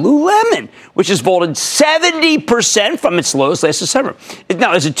 Lululemon, which has vaulted 70% from its lows last December.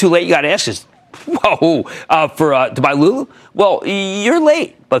 Now, is it too late? You got to ask this. Whoa, to buy Lulu? Well, you're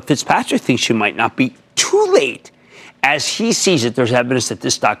late, but Fitzpatrick thinks you might not be too late. As he sees it, there's evidence that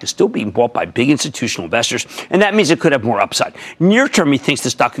this stock is still being bought by big institutional investors, and that means it could have more upside. Near term, he thinks the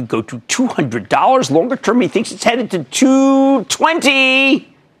stock could go to $200. Longer term, he thinks it's headed to $220.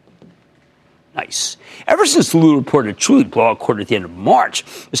 Nice. Ever since Lulu reported a truly blowout quarter at the end of March,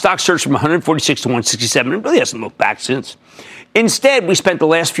 the stock surged from 146 to 167 and really hasn't looked back since. Instead, we spent the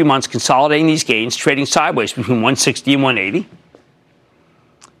last few months consolidating these gains, trading sideways between 160 and 180.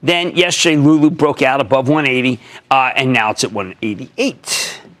 Then yesterday, Lulu broke out above 180, and now it's at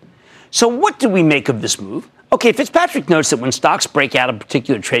 188. So what do we make of this move? Okay, Fitzpatrick notes that when stocks break out a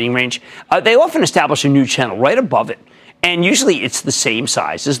particular trading range, they often establish a new channel right above it, and usually it's the same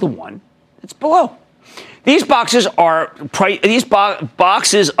size as the one that's below. These boxes are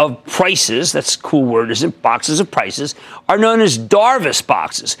boxes of prices. That's a cool word, isn't it? Boxes of prices are known as Darvas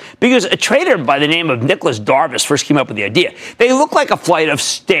boxes because a trader by the name of Nicholas Darvas first came up with the idea. They look like a flight of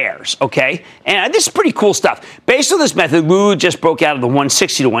stairs, okay? And this is pretty cool stuff. Based on this method, Lulu just broke out of the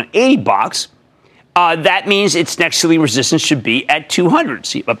 160 to 180 box. That means its next ceiling resistance should be at 200.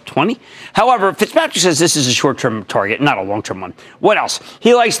 See, up 20. However, Fitzpatrick says this is a short-term target, not a long-term one. What else?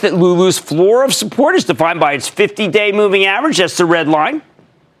 He likes that Lulu's floor of support is defined by its 50-day moving average. That's the red line.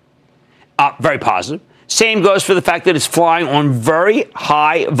 Very positive. Same goes for the fact that it's flying on very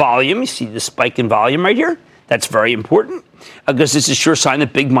high volume. You see the spike in volume right here? That's very important because it's a sure sign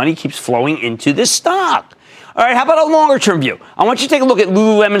that big money keeps flowing into this stock. All right, how about a longer-term view? I want you to take a look at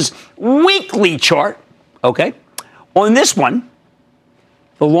Lululemon's weekly chart, okay? On this one,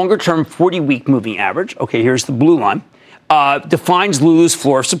 the longer-term 40-week moving average, okay, here's the blue line, defines Lulu's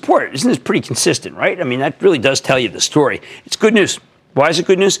floor of support. Isn't this pretty consistent, right? I mean, that really does tell you the story. It's good news. Why is it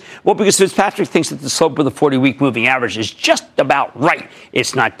good news? Well, because Fitzpatrick thinks that the slope of the 40-week moving average is just about right.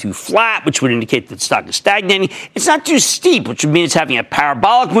 It's not too flat, which would indicate that the stock is stagnating. It's not too steep, which would mean it's having a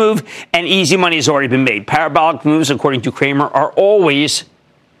parabolic move, and easy money has already been made. Parabolic moves, according to Kramer, are always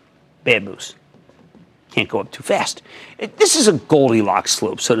bad moves. Can't go up too fast. This is a Goldilocks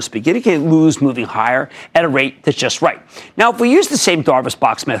slope, so to speak. Indicating Lulu's moving higher at a rate that's just right. Now, if we use the same Darvas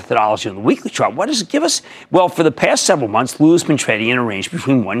box methodology on the weekly chart, what does it give us? Well, for the past several months, Lulu's been trading in a range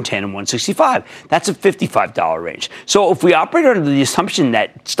between 110 and 165. That's a $55 range. So if we operate under the assumption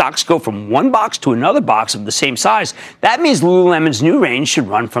that stocks go from one box to another box of the same size, that means Lululemon's new range should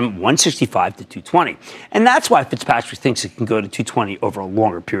run from 165 to 220. And that's why Fitzpatrick thinks it can go to 220 over a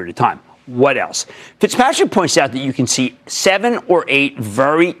longer period of time. What else? Fitzpatrick points out that you can see 7 or 8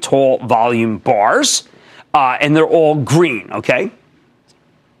 very tall volume bars, and they're all green, okay?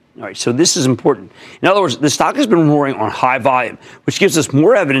 All right, so this is important. In other words, the stock has been roaring on high volume, which gives us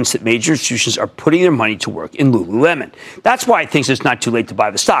more evidence that major institutions are putting their money to work in Lululemon. That's why I think it's not too late to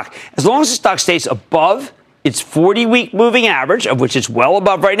buy the stock. As long as the stock stays above its 40-week moving average, of which it's well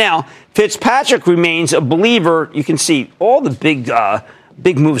above right now, Fitzpatrick remains a believer. You can see all the big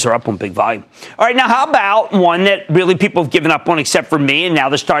Big moves are up on big volume. All right, now how about one that really people have given up on except for me, and now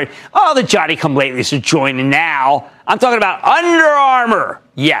they're starting, the Johnny-come-latelys are joining now. I'm talking about Under Armour.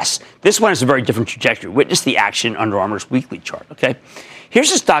 Yes, this one has a very different trajectory. Witness the action in Under Armour's weekly chart, okay?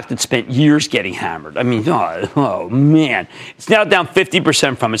 Here's a stock that spent years getting hammered. I mean, oh man. It's now down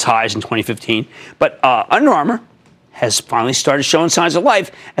 50% from its highs in 2015. But Under Armour has finally started showing signs of life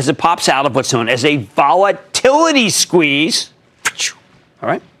as it pops out of what's known as a volatility squeeze. All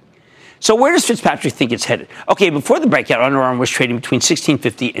right? So where does Fitzpatrick think it's headed? Okay, before the breakout, Under Armour was trading between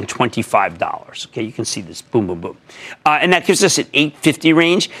 $16.50 and $25. Okay, you can see this. Boom, boom, boom. And that gives us an $8.50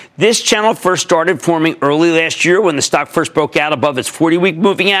 range. This channel first started forming early last year when the stock first broke out above its 40-week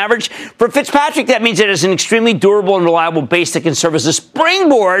moving average. For Fitzpatrick, that means it is an extremely durable and reliable base that can serve as a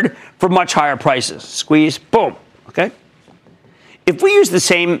springboard for much higher prices. Squeeze, boom. Okay? If we use the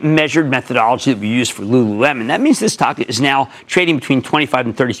same measured methodology that we use for Lululemon, that means this stock is now trading between $25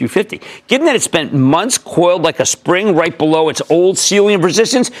 and $33.50. Given that it spent months coiled like a spring right below its old ceiling of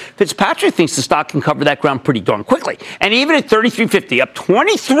resistance, Fitzpatrick thinks the stock can cover that ground pretty darn quickly. And even at $33.50, up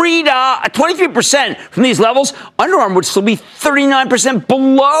 23% from these levels, Under Armour would still be 39%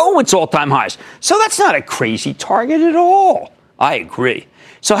 below its all-time highs. So that's not a crazy target at all. I agree.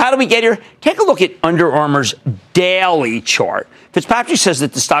 So how do we get here? Take a look at Under Armour's daily chart. Fitzpatrick says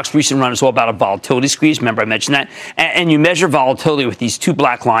that the stock's recent run is all about a volatility squeeze. Remember, I mentioned that. And you measure volatility with these two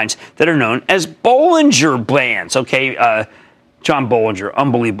black lines that are known as Bollinger Bands. Okay, John Bollinger,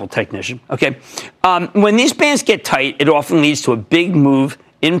 unbelievable technician. Okay, when these bands get tight, it often leads to a big move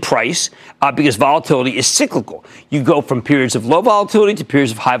in price because volatility is cyclical. You go from periods of low volatility to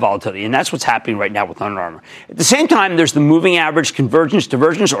periods of high volatility, and that's what's happening right now with Under Armour. At the same time, there's the moving average convergence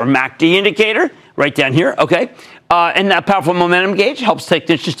divergence or MACD indicator right down here, okay? And that powerful momentum gauge helps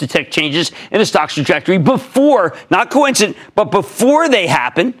technicians detect changes in the stock's trajectory before, not coincident, but before they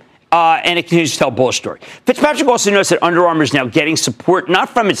happen. And it continues to tell a bullish story. Fitzpatrick also notes that Under Armour is now getting support not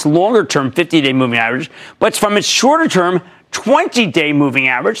from its longer-term 50-day moving average, but from its shorter-term 20-day moving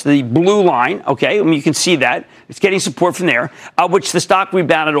average, the blue line, okay, I mean, you can see that. It's getting support from there, which the stock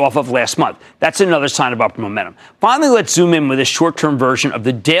rebounded off of last month. That's another sign of upward momentum. Finally, let's zoom in with a short-term version of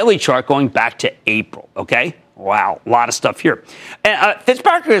the daily chart going back to April, okay? Wow, a lot of stuff here.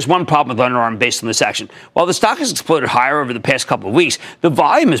 Fitzpatrick has one problem with Under Armour based on this action. While the stock has exploded higher over the past couple of weeks, the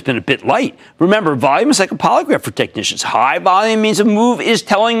volume has been a bit light. Remember, volume is like a polygraph for technicians. High volume means a move is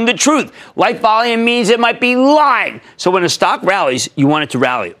telling the truth. Light volume means it might be lying. So when a stock rallies, you want it to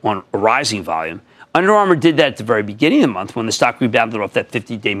rally on a rising volume. Under Armour did that at the very beginning of the month when the stock rebounded off that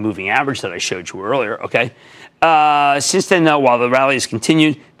 50-day moving average that I showed you earlier, okay? Since then, though, while the rally has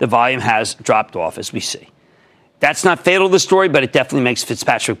continued, the volume has dropped off, as we see. That's not fatal to the story, but it definitely makes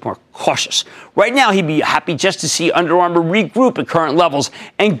Fitzpatrick more cautious. Right now, he'd be happy just to see Under Armour regroup at current levels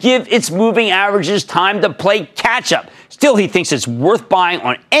and give its moving averages time to play catch-up. Still, he thinks it's worth buying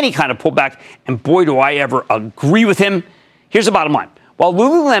on any kind of pullback, and boy, do I ever agree with him. Here's the bottom line. While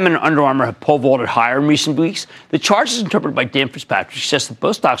Lululemon and Under Armour have pole vaulted higher in recent weeks, the chart is interpreted by Dan Fitzpatrick suggests that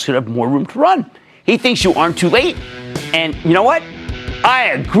both stocks could have more room to run. He thinks you aren't too late, and you know what?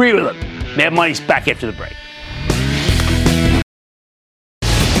 I agree with him. Mad Money's back after the break.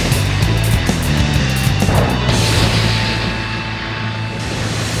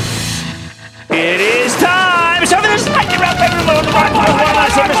 It is time. So this lightning round,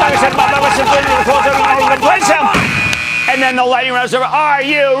 and then the lightning round is over. Are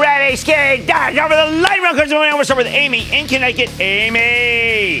you ready, Skate? Over the lightning round comes over. We'll start with Amy in Connecticut.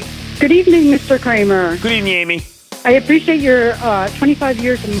 Amy. Good evening, Mr. Cramer. Good evening, Amy. I appreciate your 25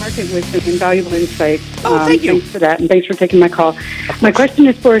 years of market wisdom and valuable insight. Thank you. Thanks for that, and thanks for taking my call. My question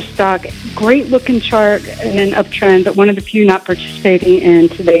is for a stock. Great-looking chart and an uptrend, but one of the few not participating in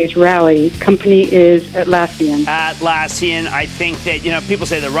today's rally. Company is Atlassian. Atlassian, I think that, people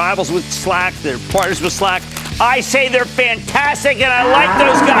say they're rivals with Slack, they're partners with Slack. I say they're fantastic, and I like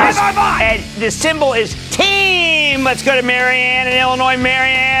those guys. And the symbol is team. Let's go to Marianne in Illinois.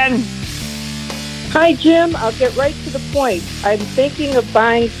 Marianne. Hi, Jim. I'll get right to the point. I'm thinking of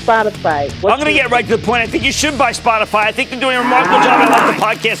buying Spotify. I'm going to get right to the point. I think you should buy Spotify. I think they're doing a remarkable job. I like the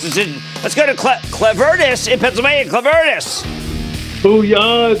podcast decision. Let's go to Clevertis in Pennsylvania. Clevertis.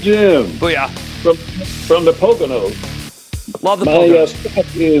 Booyah, Jim. Booyah. From the Poconos. Love the Poconos. My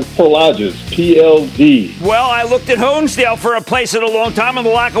stock is Prologis, PLD. Well, I looked at Homesdale for a place at a long time on the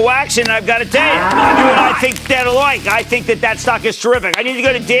lack of wax, and I've got to tell you, you and I think that alike. I think that stock is terrific. I need to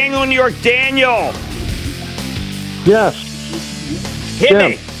go to Daniel in New York. Daniel. Yes. Hit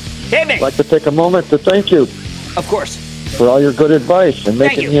me. I'd like to take a moment to thank you. Of course. For all your good advice and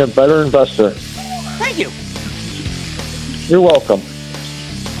making me a better investor. Thank you. You're welcome.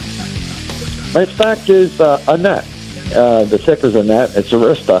 My fact is Annette. The ticker's Annette. It's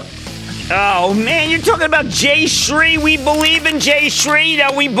Arista. Oh, man, you're talking about Jay Shree. We believe in Jay Shree.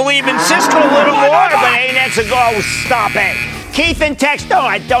 Now, we believe in Cisco a little more, but hey, that's a go. Stop it. Keith in Texas.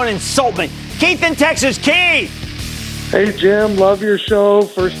 Don't insult me. Keith in Texas. Keith. Hey, Jim. Love your show.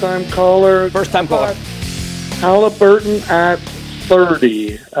 First-time caller. First-time caller. Halliburton at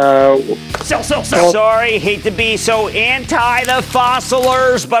 30. Sorry, hate to be so anti the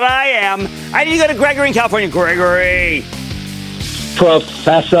fossilers, but I am. I need to go to Gregory in California. Gregory.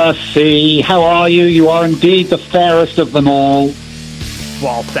 Professor C, how are you? You are indeed the fairest of them all.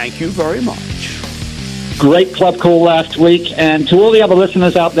 Well, thank you very much. Great club call last week, and to all the other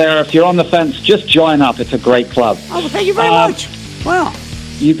listeners out there, if you're on the fence, just join up. It's a great club. Oh, well, thank you very much. Wow.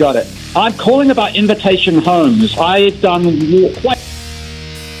 You got it. I'm calling about Invitation Homes. I've done quite...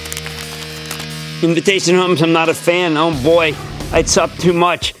 Invitation Homes, I'm not a fan. Oh, boy. It's up too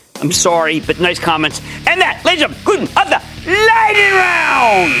much. I'm sorry, but nice comments. And that, ladies and gentlemen, of the Lightning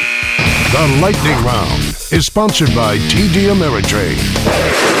Round! The Lightning Round is sponsored by TD Ameritrade.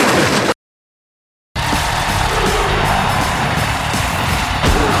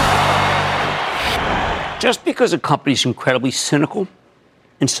 Just because a company is incredibly cynical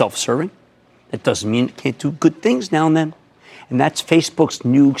and self-serving, that doesn't mean it can't do good things now and then. And that's Facebook's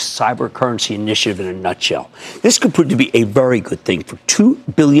new cyber currency initiative in a nutshell. This could prove to be a very good thing for 2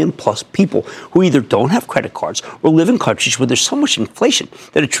 billion plus people who either don't have credit cards or live in countries where there's so much inflation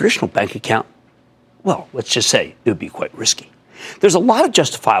that a traditional bank account, well, let's just say it would be quite risky. There's a lot of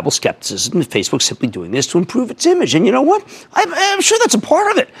justifiable skepticism that Facebook's simply doing this to improve its image. And you know what? I'm sure that's a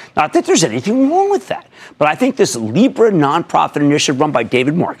part of it. Not that there's anything wrong with that. But I think this Libra nonprofit initiative run by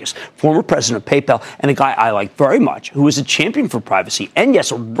David Marcus, former president of PayPal, and a guy I like very much, who is a champion for privacy and,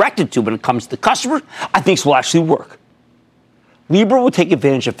 yes, a rectitude when it comes to the customer, I think will actually work. Libra will take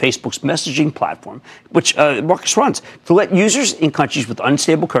advantage of Facebook's messaging platform, which Marcus runs, to let users in countries with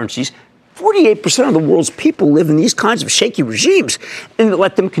unstable currencies 48% of the world's people live in these kinds of shaky regimes, and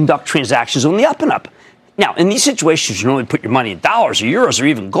let them conduct transactions on the up and up. Now, in these situations, you normally put your money in dollars or euros or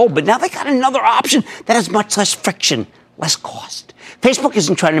even gold, but now they got another option that has much less friction, less cost. Facebook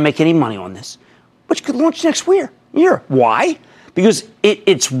isn't trying to make any money on this, which could launch next year. Why? Because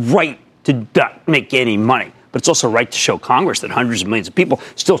it's right to not make any money, but it's also right to show Congress that hundreds of millions of people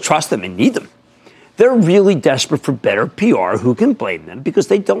still trust them and need them. They're really desperate for better PR. Who can blame them? Because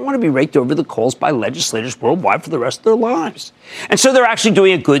they don't want to be raked over the coals by legislators worldwide for the rest of their lives. And so they're actually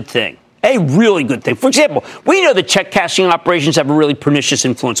doing a good thing. A really good thing. For example, we know that check cashing operations have a really pernicious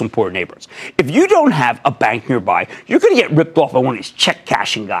influence on poor neighborhoods. If you don't have a bank nearby, you're going to get ripped off by one of these check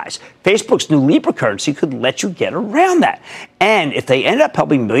cashing guys. Facebook's new Libra currency could let you get around that. And if they end up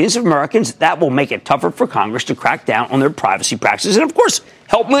helping millions of Americans, that will make it tougher for Congress to crack down on their privacy practices and, of course,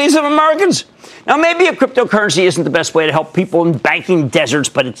 help millions of Americans. Now, maybe a cryptocurrency isn't the best way to help people in banking deserts,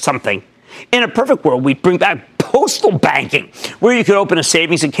 but it's something. In a perfect world, we'd bring back postal banking, where you could open a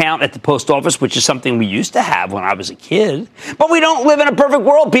savings account at the post office, which is something we used to have when I was a kid. But we don't live in a perfect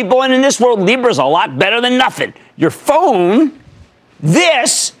world, people, and in this world, Libra's a lot better than nothing. Your phone,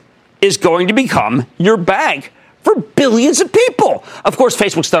 this is going to become your bank for billions of people. Of course,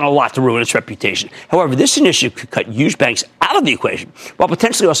 Facebook's done a lot to ruin its reputation. However, this initiative could cut huge banks out of the equation, while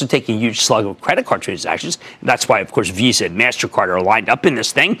potentially also taking a huge slug of credit card transactions. And that's why, of course, Visa and MasterCard are lined up in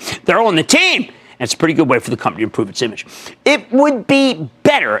this thing. They're on the team. And it's a pretty good way for the company to improve its image. It would be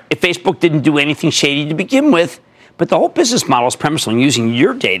better if Facebook didn't do anything shady to begin with. But the whole business model is premised on using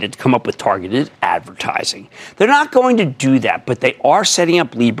your data to come up with targeted advertising. They're not going to do that, but they are setting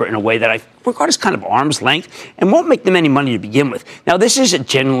up Libra in a way that I regard as kind of arm's length and won't make them any money to begin with. Now, this is a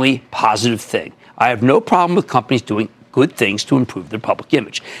generally positive thing. I have no problem with companies doing good things to improve their public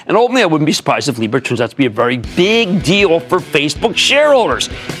image. And ultimately, I wouldn't be surprised if Libra turns out to be a very big deal for Facebook shareholders,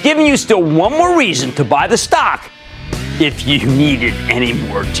 giving you still one more reason to buy the stock if you needed any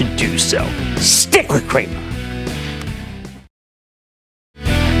more to do so. Stick with Cramer.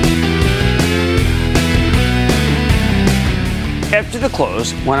 After the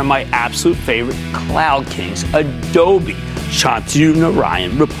close, one of my absolute favorite cloud kings, Adobe, Shantanu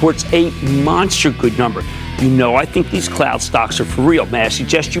Narayan, reports a monster good number. You know I think these cloud stocks are for real. May I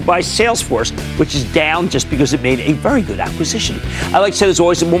suggest you buy Salesforce, which is down just because it made a very good acquisition. I like to say there's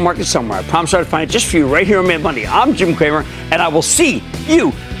always a bull market somewhere. I promise I'll find it just for you right here on Mad Monday. I'm Jim Cramer, and I will see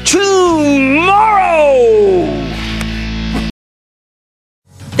you tomorrow.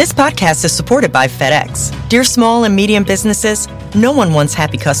 This podcast is supported by FedEx. Dear small and medium businesses, no one wants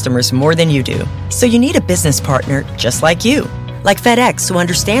happy customers more than you do. So you need a business partner just like you. Like FedEx, who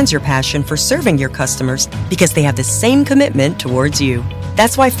understands your passion for serving your customers because they have the same commitment towards you.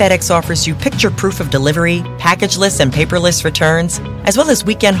 That's why FedEx offers you picture proof of delivery, packageless and paperless returns, as well as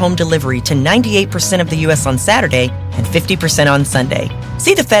weekend home delivery to 98% of the U.S. on Saturday and 50% on Sunday.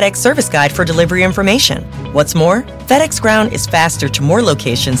 See the FedEx service guide for delivery information. What's more, FedEx Ground is faster to more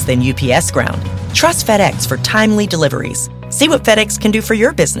locations than UPS Ground. Trust FedEx for timely deliveries. See what FedEx can do for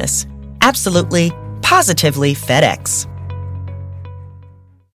your business. Absolutely, positively FedEx.